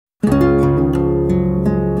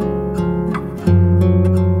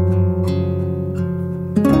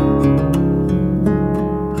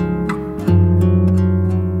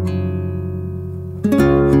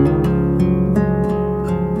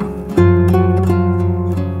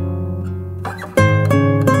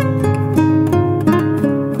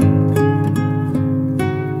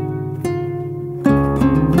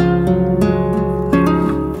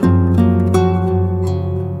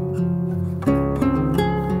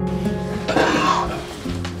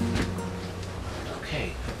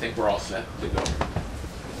set to go.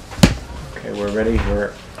 Okay, we're ready.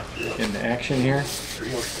 We're in action here.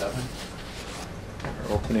 3:07.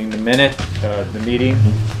 We're opening the meeting.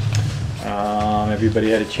 Everybody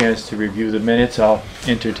had a chance to review the minutes. I'll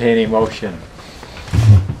entertain a motion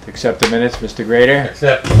to accept the minutes. Mr. Grader?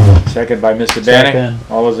 Accept. Second by Mr. Bannock.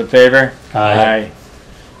 All those in favor? Aye.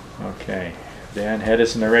 Okay. Dan, head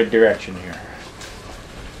us in the right direction here.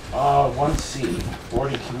 1C,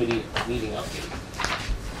 board and committee meeting update.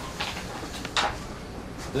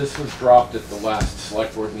 This was dropped at the last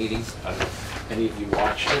select board meeting. I don't know if any of you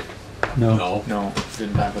watched it. No. No,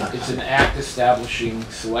 didn't happen. It's an act establishing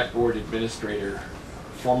select board administrator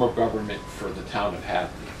form of government for the town of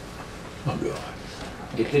Hadley. Oh, God.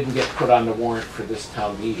 It didn't get put on the warrant for this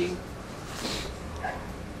town meeting.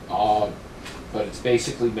 But it's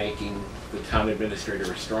basically making the town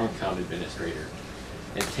administrator a strong town administrator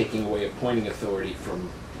and taking away appointing authority from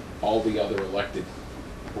all the other elected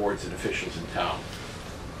boards and officials in town.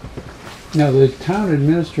 Now, the town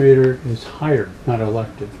administrator is hired, not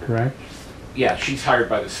elected, correct? Yeah, she's hired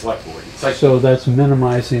by the select board. It's like, So that's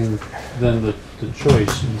minimizing then the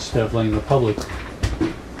choice instead of letting the public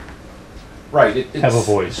right, it's have a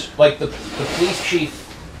voice. like the police chief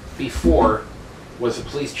before was a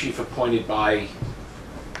police chief appointed by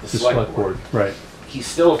the select board. Right. He's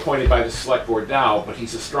still appointed by the select board now, but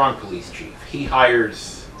he's a strong police chief. He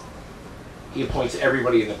appoints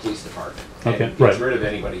everybody in the police department. Okay, and right. gets rid of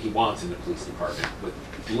anybody he wants in the police department with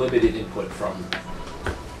limited input from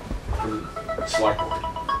the select board.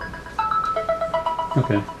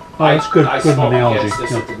 Okay. Oh, that's good. I Good spoke analogy. against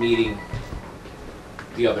this Yeah. at the meeting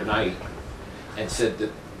the other night and said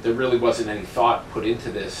that there really wasn't any thought put into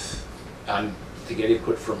this to get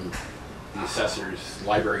input from the assessors,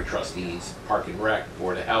 library trustees, park and rec,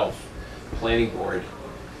 board of health, planning board.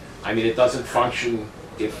 I mean, it doesn't function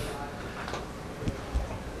if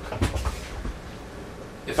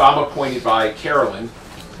I'm appointed by Carolyn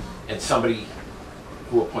and somebody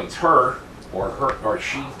who appoints her or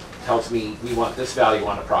she tells me we want this value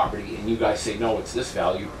on a property and you guys say no, it's this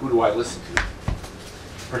value, who do I listen to?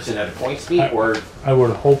 The person that appoints me or I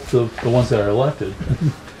would hope the ones that are elected.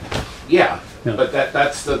 yeah. Yeah. But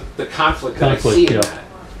that's the conflict that I see in that.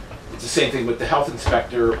 It's the same thing with the health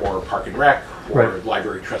inspector or park and rec or Right.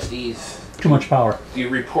 library trustees. Too much power. Do you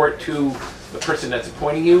report to the person that's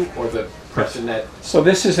appointing you or the person that... So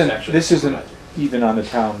this isn't supervisor? even on the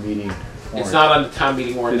town meeting warrant. It's not on the town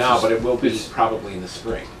meeting warrant This now, is- but it will be this- probably in the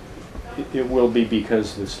spring. It will be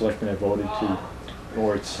because the selectmen have voted to,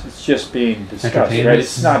 or it's just being discussed, Entertainment. right?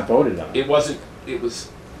 It's not voted on. It wasn't, it was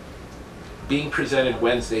being presented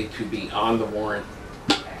Wednesday to be on the warrant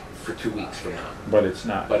for 2 weeks from now. But it's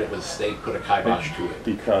not. But it was, they put a kibosh to it.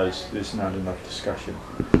 Because there's not enough discussion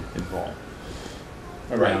involved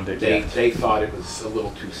around it They yet. thought it was a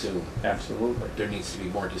little too soon. Absolutely. There needs to be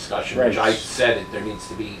more discussion, Right. which I said it, there needs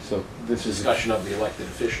to be So this is, discussion of the elected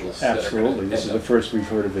officials. that are gonna absolutely, this is end the up- first we've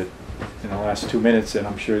heard of it in the last 2 minutes, and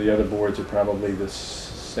I'm sure the other boards are probably the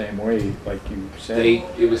same way, like you said. They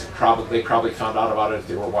probably found out about it if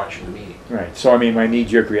they were watching the meeting. Right, so I mean, my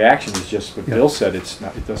knee-jerk reaction is just what Bill said,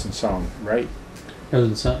 it doesn't sound right.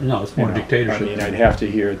 Doesn't sound, no, it's you more know. dictatorship. I mean, I'd have to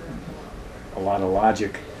hear a lot of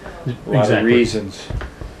logic, a lot of Exactly. reasons,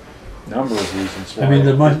 number of reasons why. I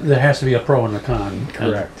mean, there has to be a pro and a con.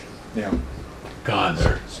 Correct, yeah. Cons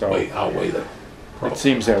are So- outweigh the It pros.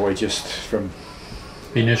 seems that way just from,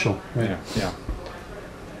 Initial. Right. yeah.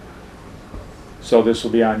 So this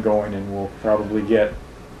will be ongoing and we'll probably get,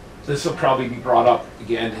 This will probably be brought up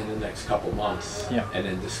again in the next couple months. Yeah. And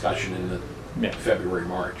in discussion in the yeah, February,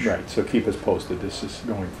 March. right, so keep us posted, this is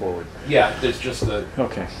going forward. Yeah, there's just the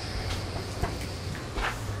Okay.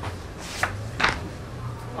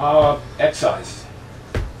 excise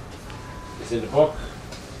is in the book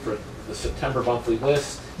for the September monthly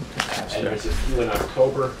list, and there's a few in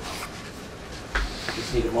October.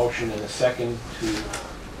 Just need a motion and a second to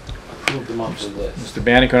approve the monthly list. Mr.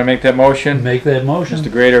 Bannock, gonna make that motion? Make that motion.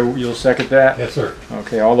 Mr. Grader, you'll second that? Yes, sir.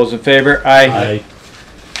 Okay, all those in favor? Aye. Aye.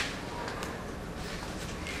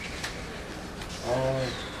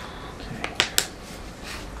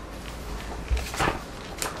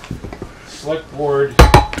 Select Board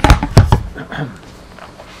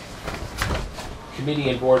Committee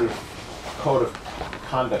and Board of Code of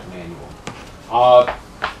Conduct Manual.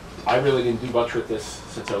 I really didn't do much with this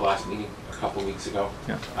since our last meeting a couple weeks ago.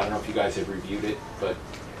 Yeah. I don't know if you guys have reviewed it, but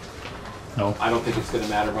No. I don't think it's going to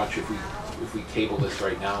matter much if we table this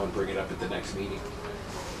right now and bring it up at the next meeting,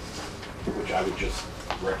 which I would just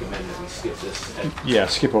recommend that we skip this at Yeah,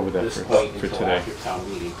 skip over that this for point until today. after town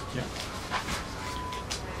meeting. Yeah.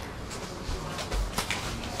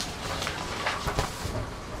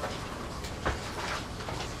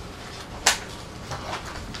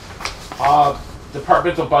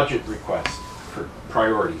 Departmental budget request for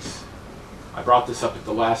priorities. I brought this up at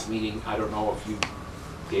the last meeting. I don't know if you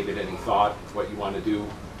gave it any thought, what you want to do.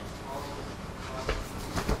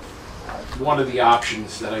 One of the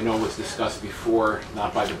options that I know was discussed before,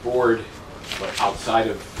 not by the board, but outside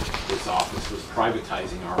of this office, was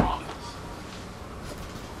privatizing our office.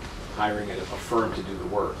 Hiring a firm to do the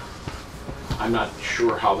work. I'm not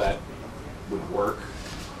sure how that would work.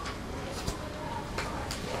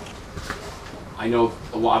 I know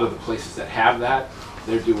a lot of the places that have that,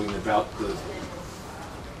 they're doing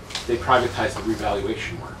they privatize the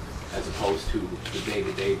revaluation work as opposed to the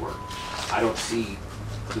day-to-day work. I don't see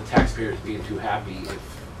the taxpayers being too happy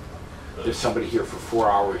if there's somebody here for 4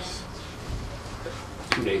 hours,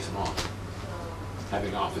 2 days a month,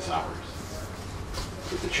 having office hours.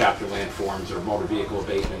 With the chapter land forms or motor vehicle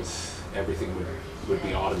abatements, everything would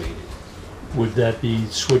be automated. Would that be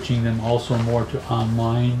switching them also more to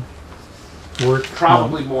online work?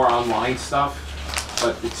 Probably more online stuff,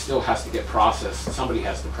 but it still has to get processed. Somebody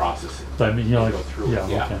has to process it. I mean, you know, and like, go through it,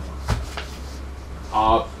 yeah, okay.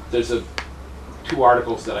 There's two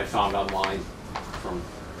articles that I found online from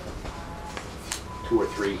 2 or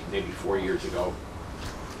 3, maybe 4 years ago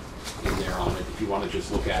in there on it. If you want to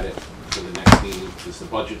just look at it for the next meeting, because the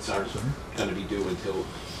budgets aren't going to be due until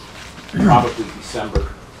probably December.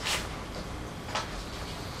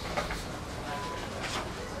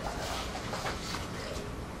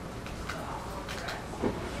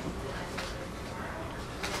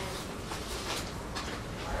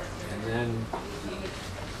 And then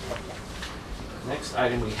the next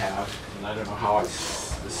item we have, and I don't know how this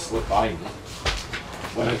slipped by me.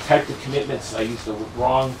 When I typed the commitments, I used the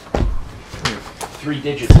wrong 3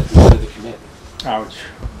 digits at the end of the commitment. Ouch.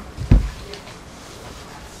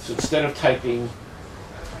 So instead of typing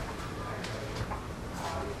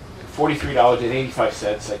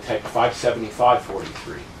 $43.85, I typed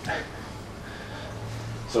 $575.43.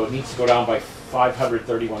 So it needs to go down by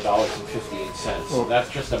 $531.58. So that's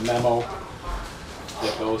just a memo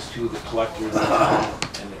that goes to the collector, the town,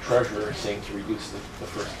 and the treasurer saying to reduce the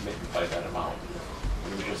first commitment by that amount.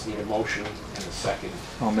 And we just need a motion and a second.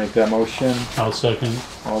 I'll make that motion. I'll second.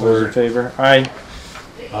 All those in favor? Aye.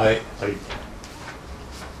 Aye.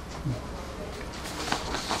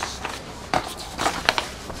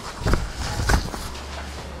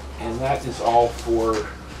 And that is all for the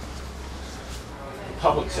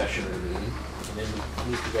public session of the meeting. And then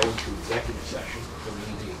we need to go into executive session. So we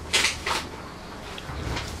need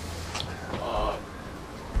a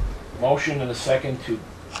motion and a second to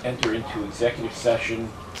enter into executive session.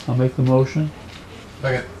 I'll make the motion.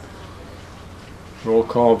 Second. Roll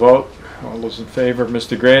call vote. All those in favor?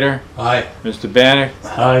 Mr. Grader? Aye. Mr. Bannock?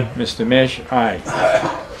 Aye. Mr. Mish? Aye. And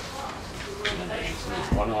then I just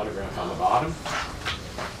need one autograph on the bottom.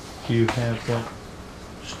 Do you have that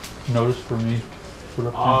notice for me? Put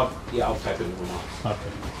up Yeah, I'll type it in. there?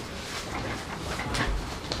 Okay.